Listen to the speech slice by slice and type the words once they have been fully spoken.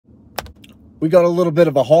We got a little bit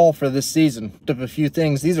of a haul for this season. Picked up a few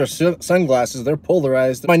things. These are sunglasses. They're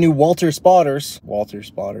polarized. My new Walter Spotters. Walter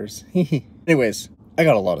Spotters. Anyways, I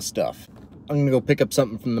got a lot of stuff. I'm gonna go pick up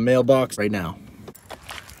something from the mailbox right now.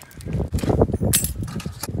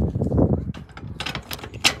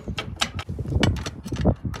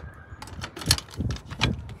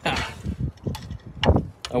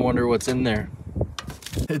 I wonder what's in there.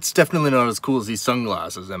 It's definitely not as cool as these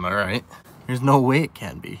sunglasses, am I right? There's no way it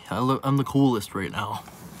can be. I'm the coolest right now.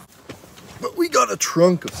 But we got a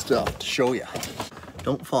trunk of stuff to show you.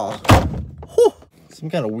 Don't fall. Whew. Some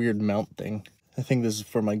kind of weird mount thing. I think this is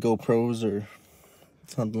for my GoPros or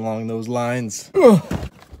something along those lines. Ugh.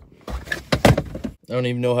 I don't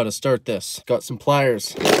even know how to start this. Got some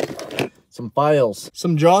pliers, some files,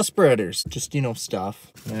 some jaw spreaders, just, you know,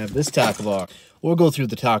 stuff. I have this tackle box. We'll go through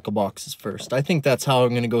the tackle boxes first. I think that's how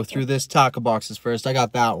I'm gonna go through this. Tackle boxes first. I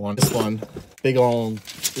got that one. This one, big old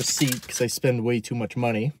receipt because I spend way too much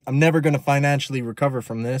money. I'm never gonna financially recover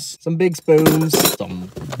from this. Some big spoons, some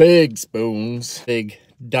big spoons. Big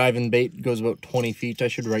diving bait goes about 20 feet. I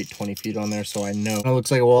should write 20 feet on there so I know. It looks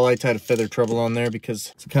like a walleye tied a feather treble on there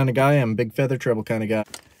because it's the kind of guy I am, big feather treble kind of guy.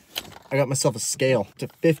 I got myself a scale to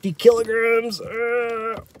 50 kilograms,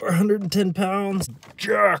 110 pounds,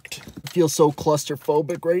 jacked. I feel so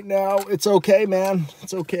claustrophobic right now. It's okay, man.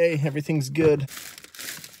 It's okay. Everything's good.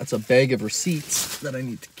 That's a bag of receipts that I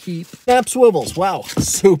need to keep. Snap swivels. Wow.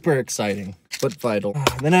 Super exciting, but vital.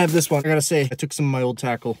 Then I have this one. I gotta say, I took some of my old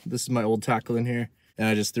tackle. This is my old tackle in here, and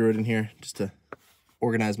I just threw it in here just to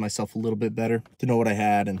organize myself a little bit better, to know what I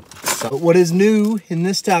had. And so, but what is new in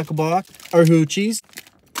this tackle box are hoochies.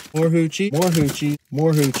 More hoochie, more hoochie,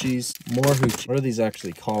 more hoochies, more hoochie. What are these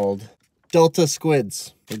actually called? Delta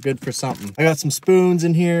squids. They're good for something. I got some spoons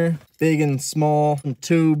in here, big and small, some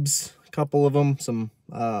tubes, a couple of them, some,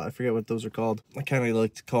 I forget what those are called. I kind of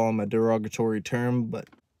like to call them a derogatory term, but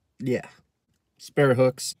yeah. Spare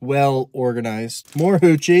hooks, well organized. More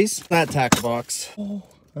hoochies. That tackle box. Oh,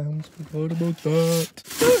 I almost forgot about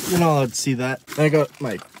that. You're not allowed to see that. I got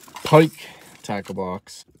my pike tackle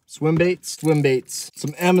box. Swim baits,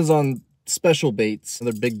 some Amazon special baits,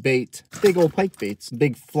 another big bait, big old pike baits,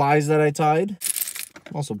 big flies that I tied.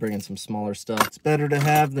 I'm also bringing some smaller stuff. It's better to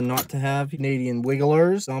have than not to have. Canadian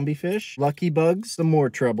wigglers, zombie fish, lucky bugs, some more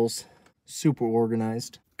trebles. Super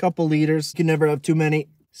organized. Couple liters, you can never have too many.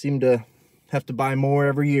 Seem to have to buy more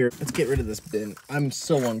every year. Let's get rid of this bin. I'm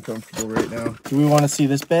so uncomfortable right now. Do we want to see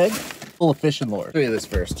this bag? Full of fishing lure. Show you this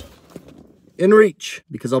first. In reach,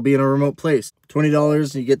 because I'll be in a remote place.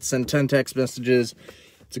 $20, you get to send 10 text messages.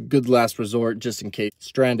 It's a good last resort just in case.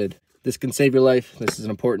 Stranded. This can save your life. This is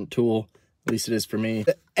an important tool. At least it is for me.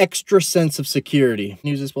 The extra sense of security.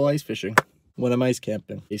 Use this while ice fishing. When I'm ice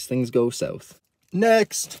camping. In case things go south.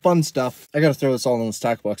 Next, fun stuff. I gotta throw this all in this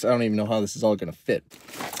tackle box. I don't even know how this is all gonna fit.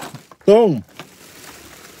 Boom!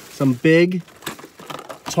 Some big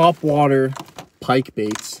top water pike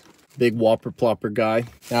baits. Big whopper plopper guy.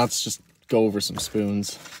 Now let's just go over some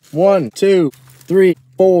spoons. 1, 2, 3,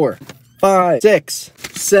 4, 5, 6,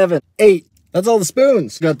 7, 8. That's all the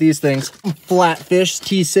spoons. Got these things. Flatfish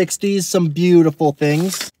T60s, some beautiful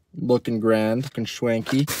things. Looking grand, looking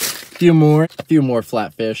schwanky. A few more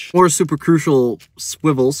flatfish. More super crucial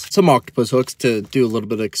swivels. Some octopus hooks to do a little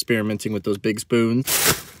bit of experimenting with those big spoons.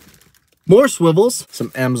 More swivels.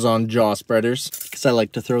 Some Amazon jaw spreaders, because I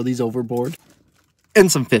like to throw these overboard. And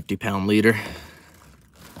some 50-pound leader.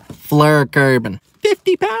 Fluorocarbon.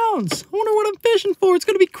 50 pounds. I wonder what I'm fishing for. It's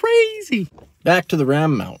going to be crazy. Back to the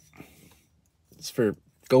ram mount. It's for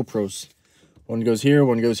GoPros. One goes here,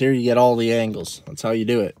 one goes here. You get all the angles. That's how you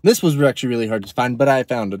do it. This was actually really hard to find, but I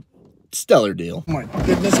found a stellar deal. Oh my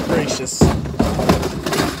goodness gracious.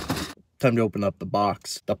 Time to open up the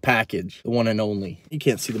box. The package. The one and only. You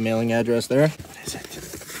can't see the mailing address there. What is it?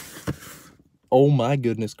 Oh my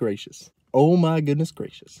goodness gracious. Oh my goodness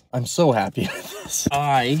gracious. I'm so happy with this.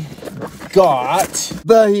 I got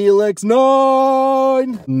the Helix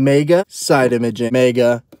 9 Mega side imaging,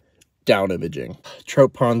 Mega down imaging.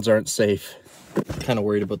 Trout ponds aren't safe. Kind of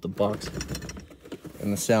worried about the box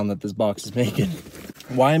and the sound that this box is making.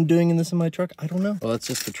 Why I'm doing this in my truck, I don't know. Well, it's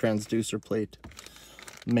just the transducer plate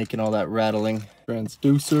making all that rattling.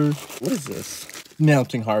 Transducer. What is this?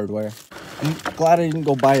 Mounting hardware. I'm glad I didn't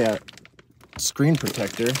go buy a screen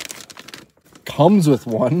protector. Comes with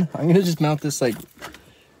one. I'm gonna just mount this like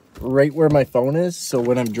right where my phone is, so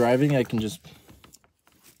when I'm driving I can just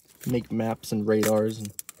make maps and radars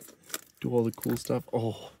and do all the cool stuff.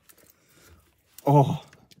 Oh,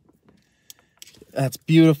 that's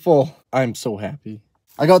beautiful. I'm so happy.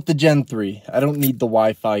 I got the Gen 3. I don't need the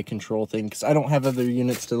Wi-Fi control thing because I don't have other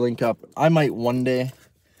units to link up. I might one day,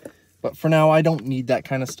 But for now, I don't need that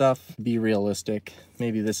kind of stuff. Be realistic.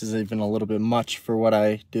 Maybe this is even a little bit much for what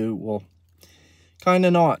I do. Well, kind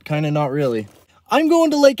of not really. I'm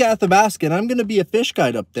going to Lake Athabasca and I'm going to be a fish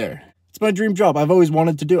guide up there. It's my dream job. I've always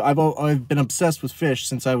wanted to do. I've been obsessed with fish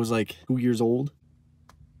since I was like 2 years old.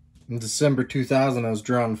 In December 2000, I was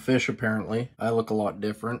drawing fish, apparently. I look a lot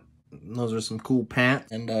different. Those are some cool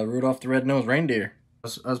pants. And Rudolph the Red-Nosed Reindeer.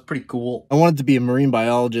 That was pretty cool. I wanted to be a marine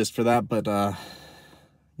biologist for that, but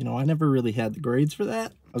you know, I never really had the grades for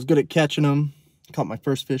that. I was good at catching them. Caught my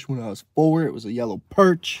first fish when I was 4. It was a yellow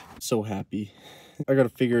perch. So happy. I gotta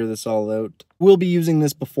figure this all out. We'll be using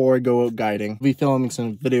this before I go out guiding. I'll be filming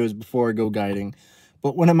some videos before I go guiding.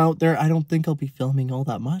 But when I'm out there, I don't think I'll be filming all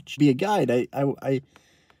that much. Be a guide. I don't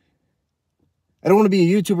want to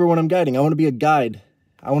be a YouTuber when I'm guiding. I want to be a guide.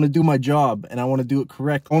 I want to do my job, and I want to do it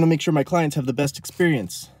correct. I want to make sure my clients have the best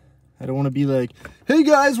experience. I don't want to be like, hey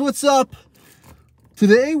guys, what's up?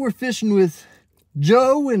 Today we're fishing with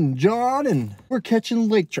Joe and John, and we're catching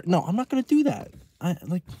lake trout. No, I'm not going to do that. I'm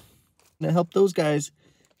going to help those guys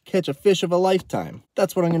catch a fish of a lifetime.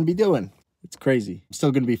 That's what I'm going to be doing. It's crazy. I'm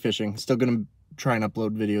still going to be fishing. Still going to try and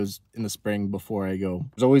upload videos in the spring before I go.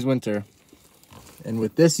 There's always winter. And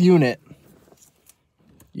with this unit,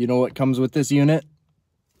 you know what comes with this unit?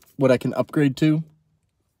 What I can upgrade to?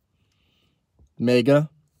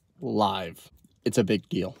 Mega Live. It's a big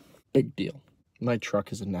deal. Big deal. My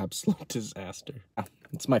truck is an absolute disaster.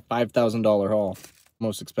 It's my $5,000 haul.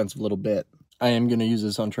 Most expensive little bit. I am going to use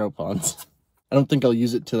this on trout ponds. I don't think I'll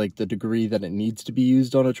use it to like the degree that it needs to be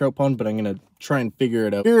used on a trout pond, but I'm going to try and figure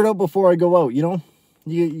it out. Figure it out before I go out, you know?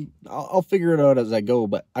 I'll figure it out as I go,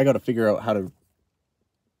 but I got to figure out how to,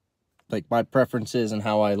 like, my preferences and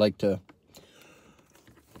how I like to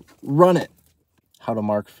run it. How to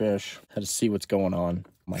mark fish, how to see what's going on.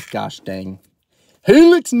 My gosh dang.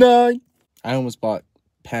 Helix 9! I almost bought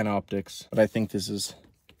Panoptics, but I think this is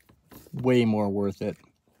way more worth it.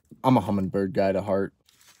 I'm a hummingbird guy to heart.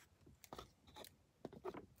 I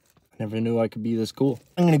never knew I could be this cool.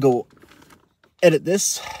 I'm going to go edit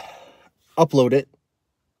this, upload it,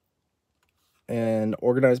 and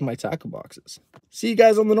organize my tackle boxes. See you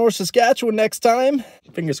guys on the North Saskatchewan next time.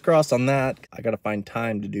 Fingers crossed on that. I gotta find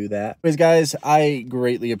time to do that. Anyways, guys, I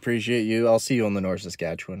greatly appreciate you. I'll see you on the North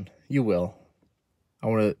Saskatchewan. You will. I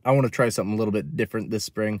want to try something a little bit different this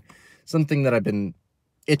spring. Something that I've been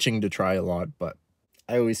itching to try a lot, but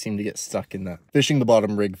I always seem to get stuck in that fishing the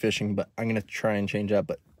bottom rig fishing, but I'm gonna try and change that.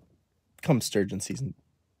 But come sturgeon season,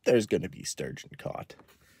 there's gonna be sturgeon caught.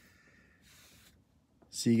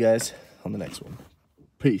 See you guys on the next one.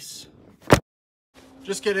 Peace.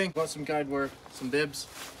 Just kidding. Got some guide work, some bibs,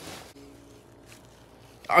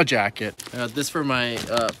 a jacket. This for my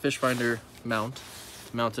Fishfinder mount,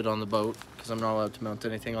 mounted on the boat, because I'm not allowed to mount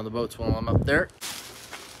anything on the boats while I'm up there.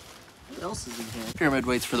 What else is in here? Pyramid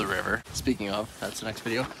weights for the river. Speaking of, that's the next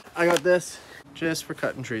video. I got this just for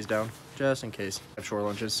cutting trees down, just in case. I have shore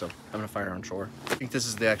lunches, so I'm gonna fire on shore. I think this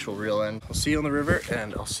is the actual real end. I'll see you on the river,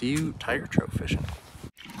 and I'll see you tiger trout fishing.